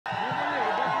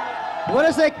What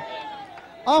a sec.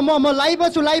 Oh, mom,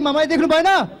 live to live, mama. Dekhu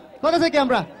bhayena? Kata cha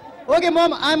camera? Okay,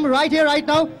 mom, I'm right here right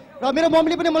now. र मेरो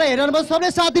मम्मीले पनि मलाई हेरेर बस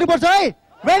सबले साथ दिनुपर्छ है.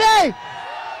 Ready?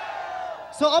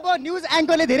 So अब न्यूज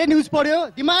एंकरले धेरै न्यूज पढ्यो,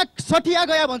 दिमाग सटिया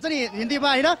गया भन्छ नि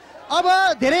हिन्दीमा हैन. अब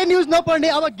धेरै न्यूज नपढ्ने,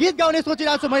 अब गीत गाउने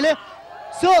सोचिरहेको छु मैले.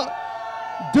 So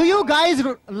do you guys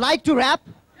like to rap?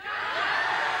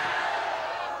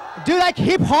 Do you like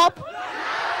hip hop?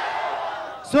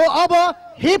 So अब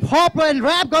hip hop and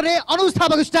rap गर्ने अनुज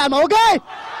थापाको स्टाइलमा, okay?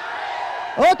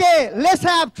 Okay, let's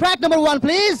have track number 1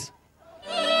 please.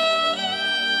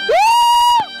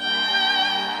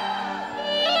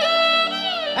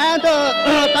 And the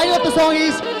title of the song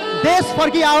is Desh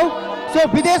Farkiao. So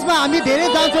विदेशमा हामी धेरै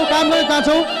जान्छौँ, काम गर्न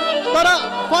जान्छौँ, तर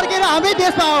फर्केर हामी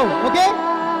देशमा आऊ, okay?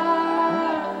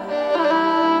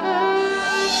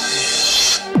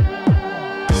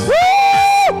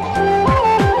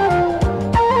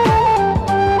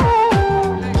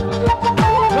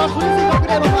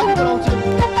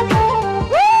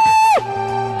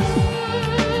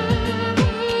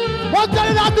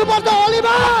 मजाले नाच्नुपर्छ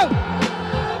होलीमा.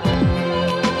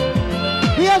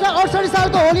 2068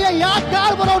 सालको होली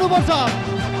यादगार बनाउनु पर्छ.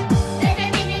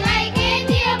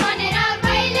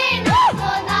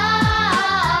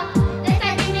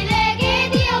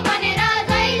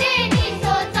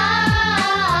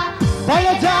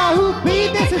 बाहिर जाऊ,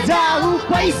 विदेश जाऊ,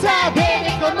 पैसा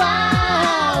धेरै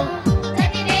कमाऊ,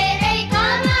 जति धेरै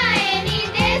कमाए नि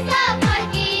देश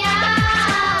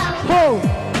फर्किआऊ. हो,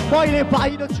 मैले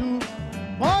बाहिर छु,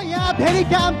 म यहाँ धेरै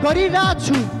काम गरिरहेको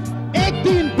छु. एक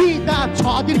दिन बिता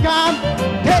 6 दिन काम,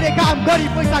 धेरै काम गरी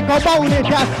पैसा कमाउने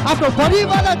ध्यान, आफ्नो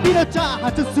परिवारलाई दिन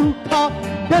चाहन्छु सुख,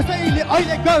 त्यसैले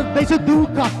अहिले गर्दैछु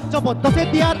दुःख. जब दसैँ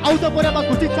तिहार आउँछ परिवारमा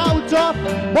खुसी चाहन्छ,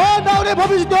 मनाउने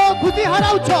भविष्य खुसी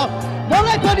हराउँछ.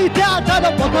 मलाई पनि त्यहाँ जान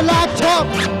भोक लाग्छ,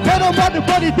 मेरो मन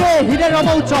पनि त्यही नै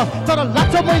रमाउँछ. तर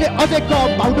लाग्छ मैले अझै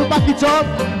कमाउनु बाँकी छ,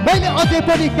 मैले अझै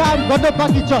पनि काम गर्न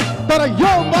बाँकी छ, तर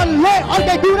यो मनले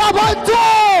अर्कै कुरा भन्छ.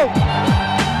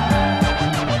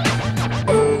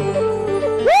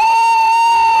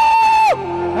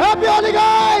 Happy Holi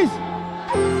guys!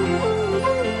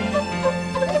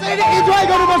 Enjoy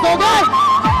गर्नुपर्छ, okay?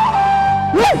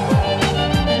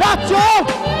 नाचो,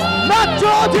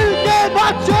 नाचो दिलके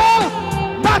नाचो,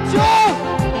 नाचो,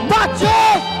 नाचो,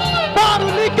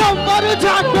 बारुली कम्मरु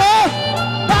झाको,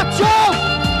 नाचो,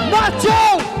 नाचो,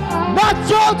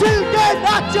 नाचो दिलके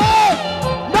नाचो,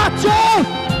 नाचो,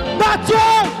 नाचो,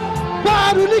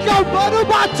 बारुली कम्मरु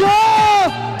नाचो.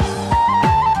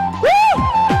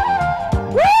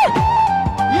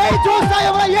 यही जोश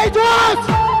चाहियो मलाई, यही जोश.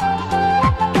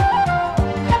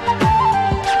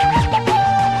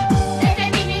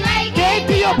 के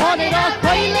दियो भनेर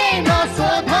कहिले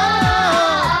नसोध,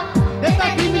 यता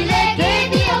तिमीले के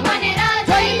दियो भनेर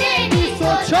जहिले नि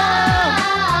सोच.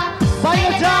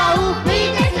 बाहिर जाऊ,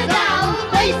 विदेश जाऊ,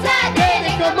 पैसा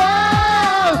धेरै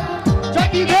कमाऊ,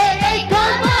 जति धेरै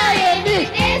कमाए नि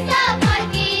देश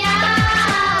फर्किआऊ.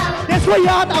 त्यसको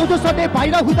याद आउँछ सधैँ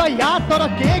बाहिर हुँदा याद, तर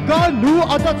के गर्नु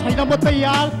अझ छैन म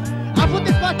तयार. आफू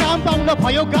त्यसमा काम पाउन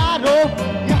भयो गाह्रो,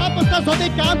 यहाँ बस्दा सधैँ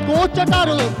कामको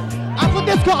चटारो. आफू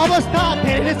त्यसको अवस्था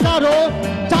धेरै नै साह्रो,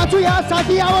 चाहन्छु यहाँ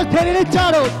साथी आवाज धेरै नै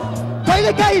चाँडो.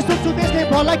 कहिले काहीँ सोच्छु त्यसले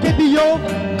मलाई के दियो,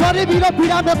 गरिबी र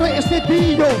पीडा मात्र यसले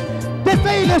दियो.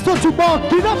 त्यसैले सोच्छु म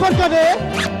किन फर्कने,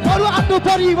 अरू आफ्नो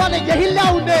परिवारले यही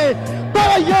ल्याउने,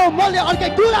 तर यो मैले अर्कै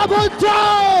कुरा बोल्छ.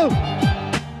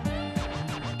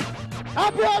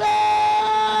 Happy Holi!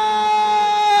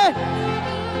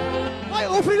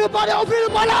 उफ्रिनु पर्यो, उफ्रिनु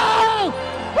पर्यो.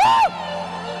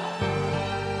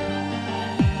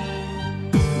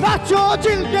 नाचो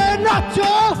दिलके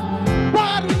नाचो,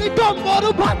 बारुली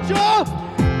कम्मरु भाँचो,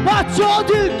 नाचो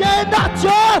दिलके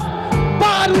नाचो,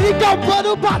 बारुली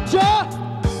कम्मरु भाँचो,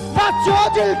 नाचो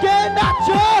दिलके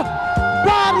नाचो,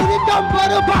 बारुली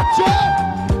कम्मरु भाँचो,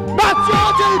 नाचो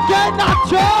दिलके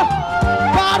नाचो,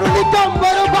 बारुली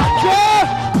कम्मरु भाँचो.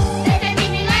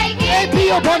 के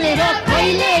दियो भनेर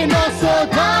कहिले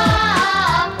नसोध.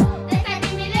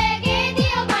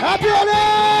 Happy Holi!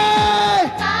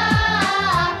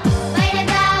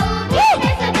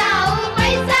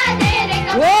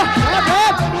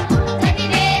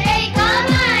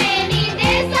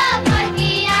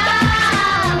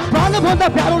 भन्दा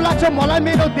प्यारो लाग्छ मलाई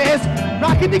मेरो देश,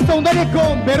 प्राकृतिक सौन्दर्यको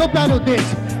मेरो प्यारो देश.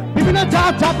 विभिन्न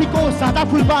जात जातिको सादा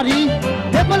फुलबारी,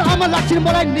 नेपाल आमा लाग्छ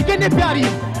मलाई निकै नै प्यारी.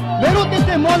 मेरो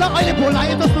देशले मलाई अहिले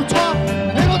बोलाए जस्तो छ,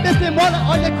 मेरो देशले मलाई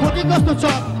अहिले खोजे जस्तो छ.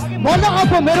 मलाई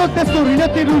अब मेरो देशको ऋण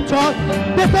तिर्नु छ,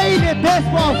 त्यसैले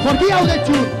देशमा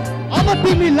फर्किआउँदैछु. अब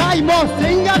तिमीलाई म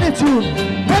सिङ्गार्नेछु,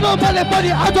 मेरो मनले पनि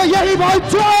आज यही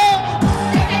भन्छ.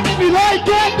 तिमीलाई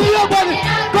के दियो भने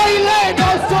कहिले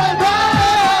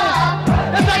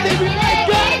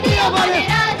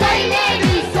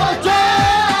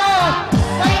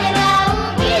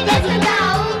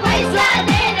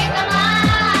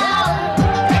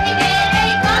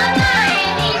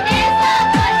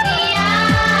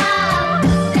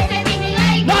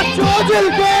दिल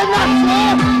के नाचो,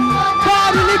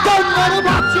 कारली कमर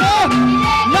भाचो